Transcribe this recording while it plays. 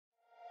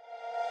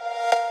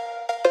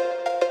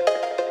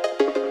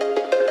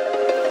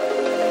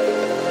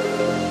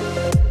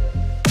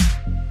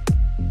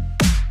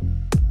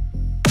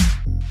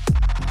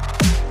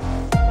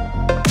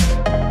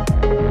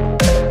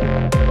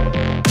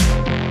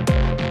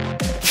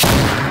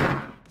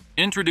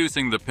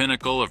Introducing the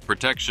pinnacle of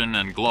protection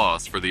and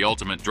gloss for the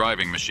ultimate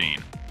driving machine,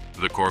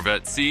 the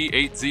Corvette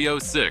C8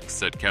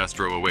 Z06 at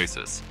Castro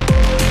Oasis.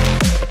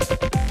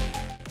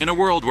 In a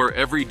world where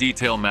every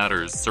detail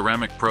matters,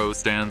 Ceramic Pro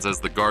stands as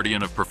the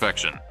guardian of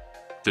perfection.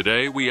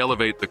 Today, we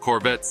elevate the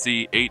Corvette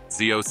C8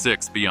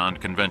 Z06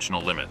 beyond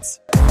conventional limits.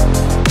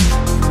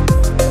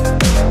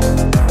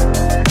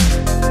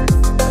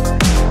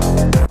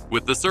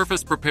 With the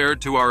surface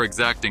prepared to our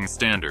exacting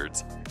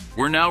standards,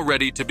 we're now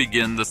ready to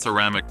begin the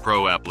Ceramic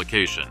Pro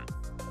application.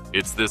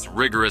 It's this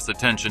rigorous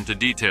attention to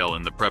detail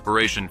in the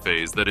preparation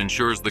phase that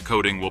ensures the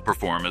coating will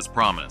perform as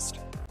promised.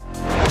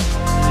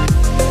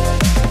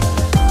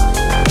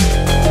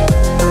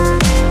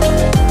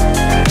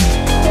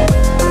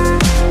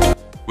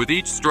 With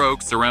each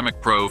stroke,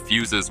 Ceramic Pro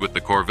fuses with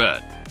the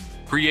Corvette,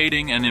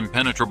 creating an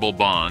impenetrable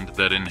bond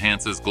that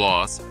enhances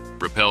gloss,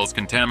 repels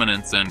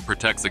contaminants, and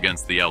protects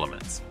against the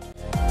elements.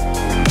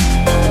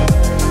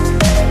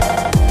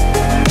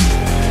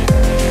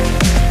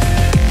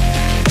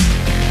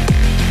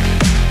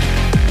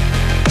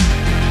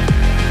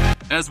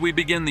 As we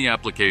begin the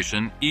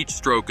application, each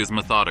stroke is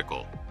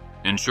methodical,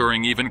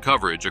 ensuring even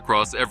coverage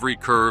across every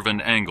curve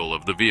and angle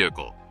of the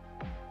vehicle.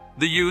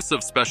 The use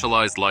of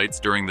specialized lights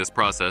during this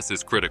process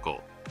is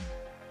critical.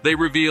 They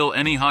reveal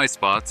any high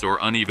spots or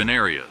uneven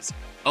areas,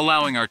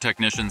 allowing our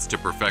technicians to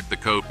perfect the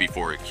coat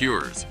before it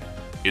cures.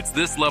 It's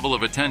this level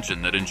of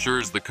attention that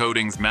ensures the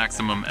coating's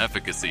maximum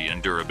efficacy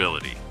and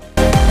durability.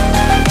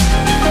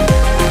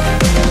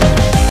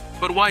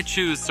 But why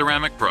choose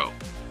Ceramic Pro?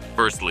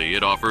 Firstly,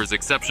 it offers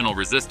exceptional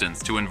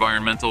resistance to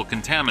environmental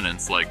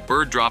contaminants like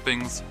bird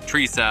droppings,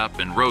 tree sap,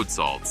 and road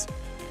salts,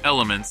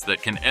 elements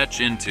that can etch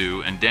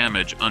into and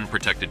damage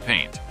unprotected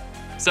paint.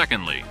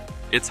 Secondly,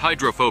 its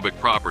hydrophobic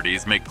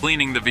properties make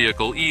cleaning the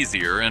vehicle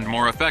easier and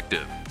more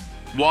effective.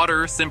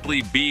 Water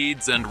simply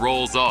beads and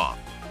rolls off,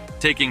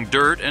 taking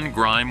dirt and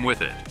grime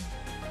with it.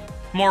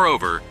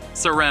 Moreover,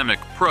 Ceramic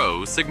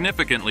Pro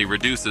significantly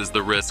reduces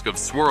the risk of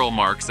swirl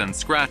marks and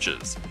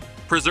scratches,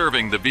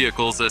 preserving the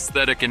vehicle's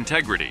aesthetic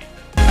integrity.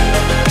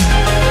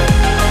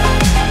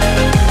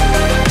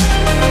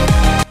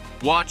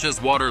 Watch as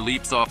water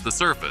leaps off the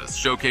surface,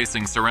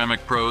 showcasing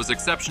Ceramic Pro's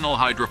exceptional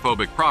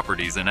hydrophobic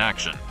properties in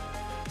action.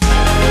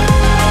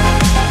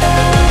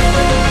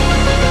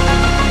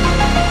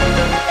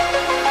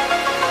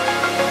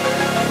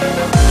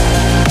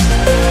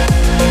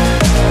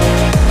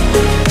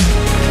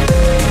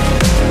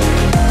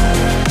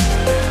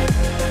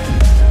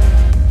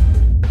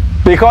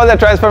 Behold the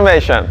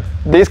transformation.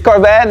 This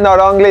Corvette not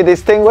only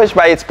distinguished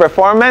by its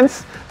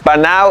performance, but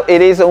now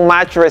it is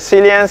unmatched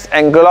resilience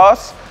and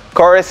gloss,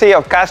 courtesy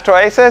of Castro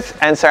Oasis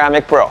and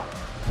Ceramic Pro.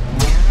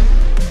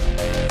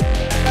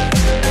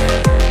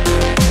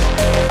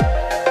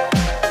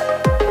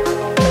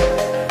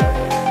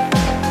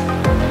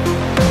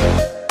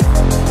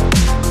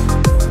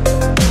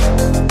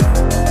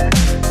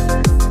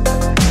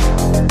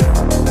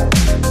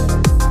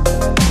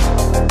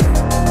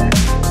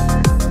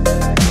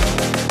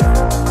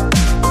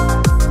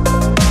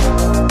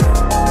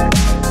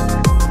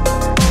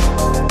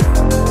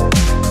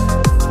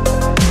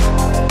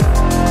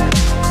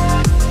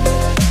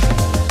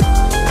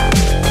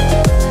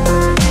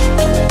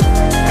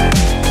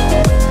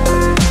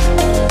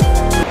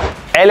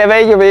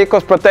 Elevate your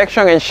vehicle's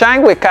protection and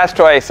shine with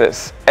Castro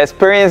Oasis.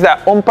 Experience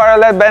the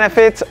unparalleled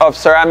benefits of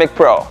Ceramic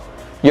Pro.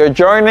 Your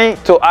journey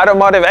to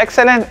automotive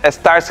excellence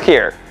starts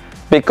here,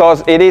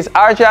 because it is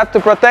our job to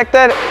protect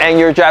it and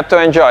your job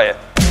to enjoy it.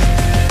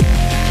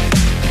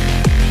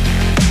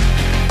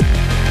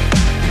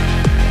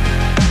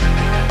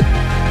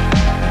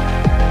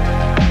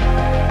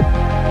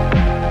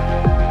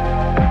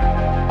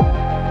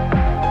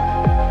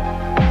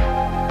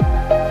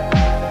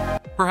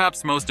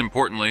 Perhaps most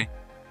importantly,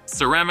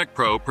 Ceramic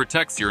Pro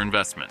protects your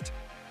investment.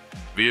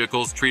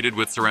 Vehicles treated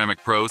with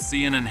Ceramic Pro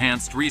see an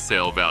enhanced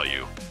resale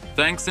value,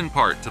 thanks in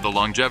part to the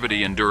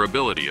longevity and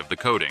durability of the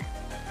coating.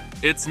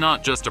 It's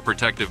not just a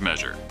protective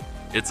measure,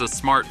 it's a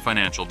smart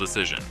financial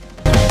decision.